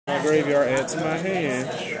Graveyard add to my hand.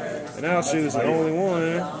 And I'll choose the only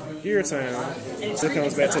one, Gear Town. So it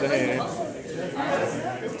comes back to the hand.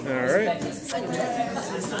 Alright.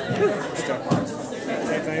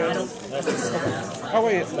 Anything else? Oh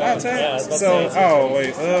wait, I attack? So, oh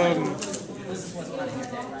wait,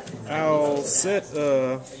 I'll set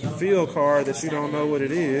a field card that you don't know what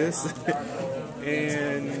it is.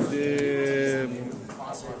 And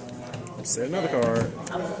set another card.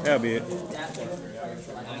 That'll be it.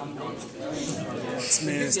 This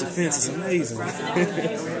man's defense is amazing.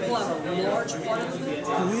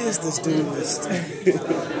 Who is this duelist?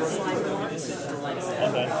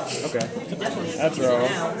 Okay. I draw.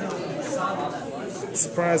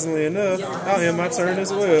 Surprisingly enough, I'll end my turn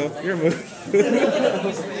as well. Your move.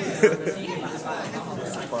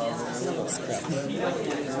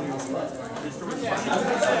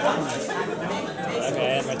 Okay, I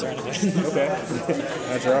end my turn again. Okay.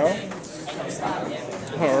 I draw.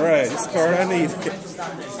 Alright, this card I need.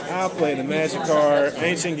 I'll play the magic card,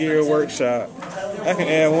 Ancient Gear Workshop. I can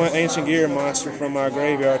add one Ancient Gear monster from my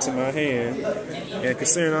graveyard to my hand. And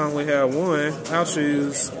considering I only have one, I'll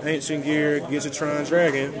choose Ancient Gear Yugioh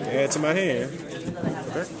Dragon and add to my hand.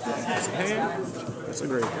 Okay, that's a hand. That's a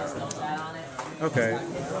graveyard. Okay,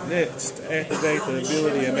 next, activate the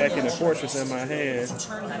ability of Immaculate Fortress in my hand.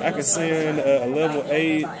 I can send a level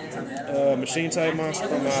 8 machine type monster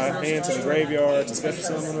from my hand to the graveyard to special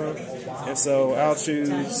summon them. And so I'll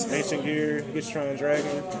choose Ancient Gear, Yugioh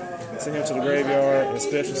Dragon, send him to the graveyard, and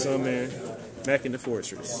special summon Immaculate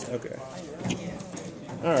Fortress. Okay.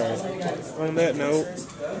 Alright, on that note,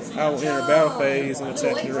 I will enter battle phase and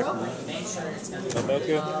attack directly.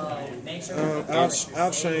 Okay.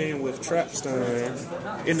 I'll chain with Trapstone.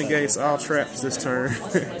 It negates all traps this turn.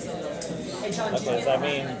 Okay, does that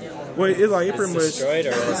mean well, it pretty much destroyed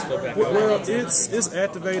or is flipped back over? well, it's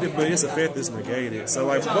activated, but its effect is negated. So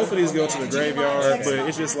like both of these go to the graveyard, but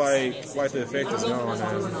it's just like the effect is gone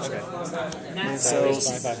now. And so,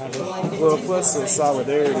 well, plus the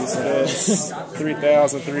solidarity, so that's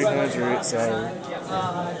 3,300. So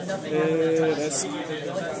that's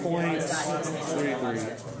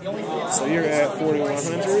 0.33. So you're at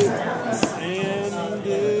 4,100, and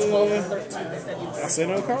I say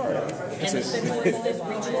no card. That's it.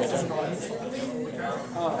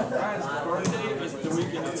 The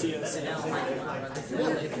weekend of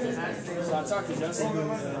TNLG. So I talked to Justin.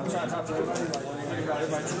 I'm trying to talk to everybody.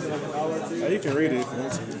 You can read it if you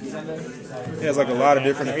want to. It has like a lot of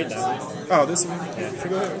different. Oh, this one? Yeah.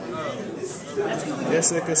 Go ahead.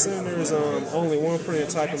 Yes, because there's only one printed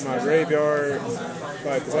type in my graveyard.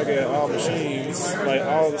 Like, cause I got all machines, like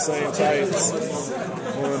all the same types.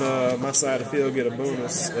 On my side of the field, get a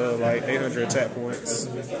bonus of like 800 attack points,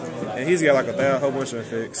 and he's got like a whole bunch of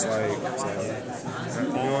effects. Like, so if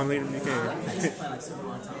you want to lead him, you can.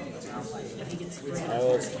 I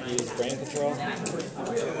will use brain control.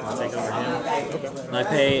 I'll take over him. Okay. And I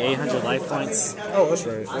pay 800 life points. Oh, that's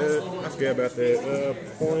right. I forgot about that.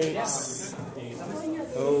 Points.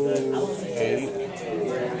 Oh, 8.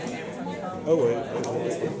 Oh, wait.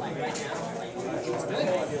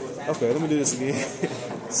 Okay, let me do this again.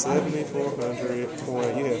 7,400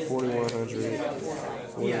 point. You have 4,100.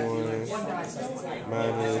 41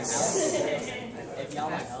 minus.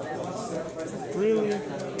 Really?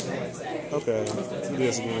 Okay, let's do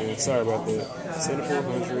this again. Sorry about that.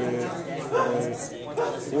 7,400 point.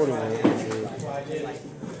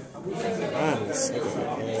 4,100 minus. Okay.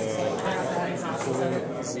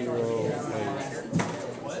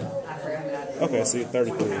 0.08. Okay, see,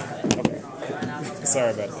 33. Okay.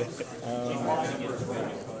 Sorry about that.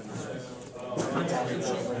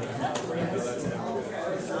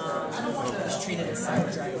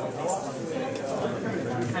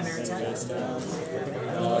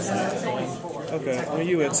 Okay, when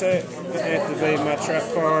you attack, activate my trap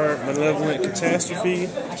card, Malevolent Catastrophe.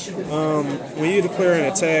 When you declare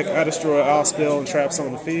an attack, I destroy all spell and traps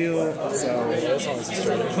on the field. So,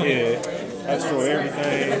 yeah, I destroy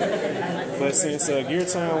everything. But since Gear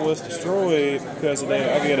Town was destroyed because of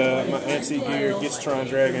that, I get my anti-gear Yugioh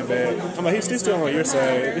Dragon back. I'm like, he's still on your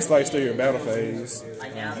side. It's like still your battle phase.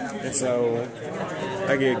 And so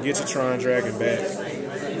I get Yugioh Dragon back.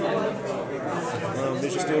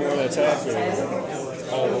 Did you still want to attack?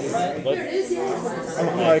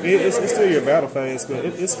 I'm like, it's still your battle phase, but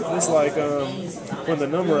it's like when the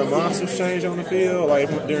number of monsters change on the field, like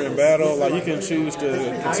during battle, like you can choose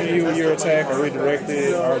to continue with your attack or redirect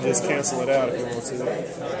it or just cancel it out if you want to.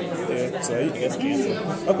 Yeah, so you can cancel.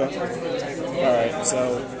 Okay. All right.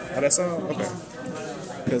 So that's all. Okay.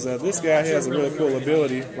 Because this guy has a really cool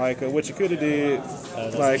ability. Like what you could have did,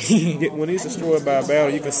 like when he's destroyed by a battle,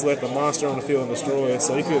 you can select a monster on the field and destroy it.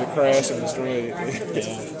 So you could have crashed and destroyed it.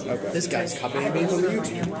 Okay. This guy's copying me from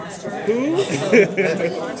YouTube. Who?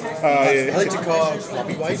 I like to call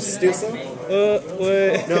copy wipes do so.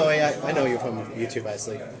 What? No, I know you from YouTube,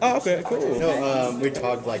 actually. Oh, okay, cool. No, we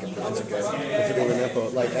talked like months ago. If you don't remember,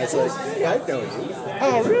 like I was like, yeah, I know you.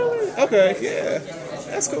 Oh, really? Okay, yeah.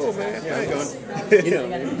 That's cool, man. Yeah, I'm Thanks. going. You know,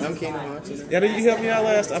 I'm keen to watch it. Yeah, you helped me out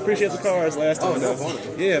last. I appreciate the cards last time. Oh, no though.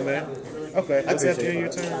 problem. Yeah, man. Okay, that's at the end of your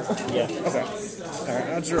appreciate turn. Yeah. Okay. All right,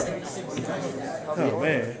 I'll draw. Oh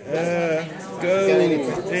man. Go.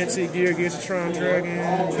 Antique gear gets a Tron Dragon.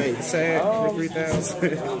 Attack for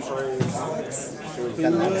 3,000. Who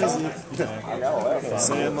was it?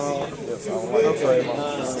 Sam Mall.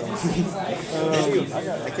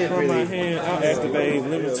 Okay. From my hand, I'll activate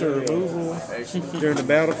limited removal during the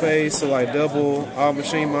battle phase, so like double all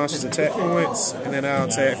machine monsters' attack points, and then I'll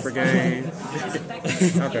attack for gain.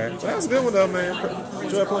 Okay, so that was a good one though, man.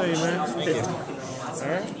 Enjoy playing, man. All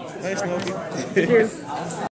right, thanks, Smokey.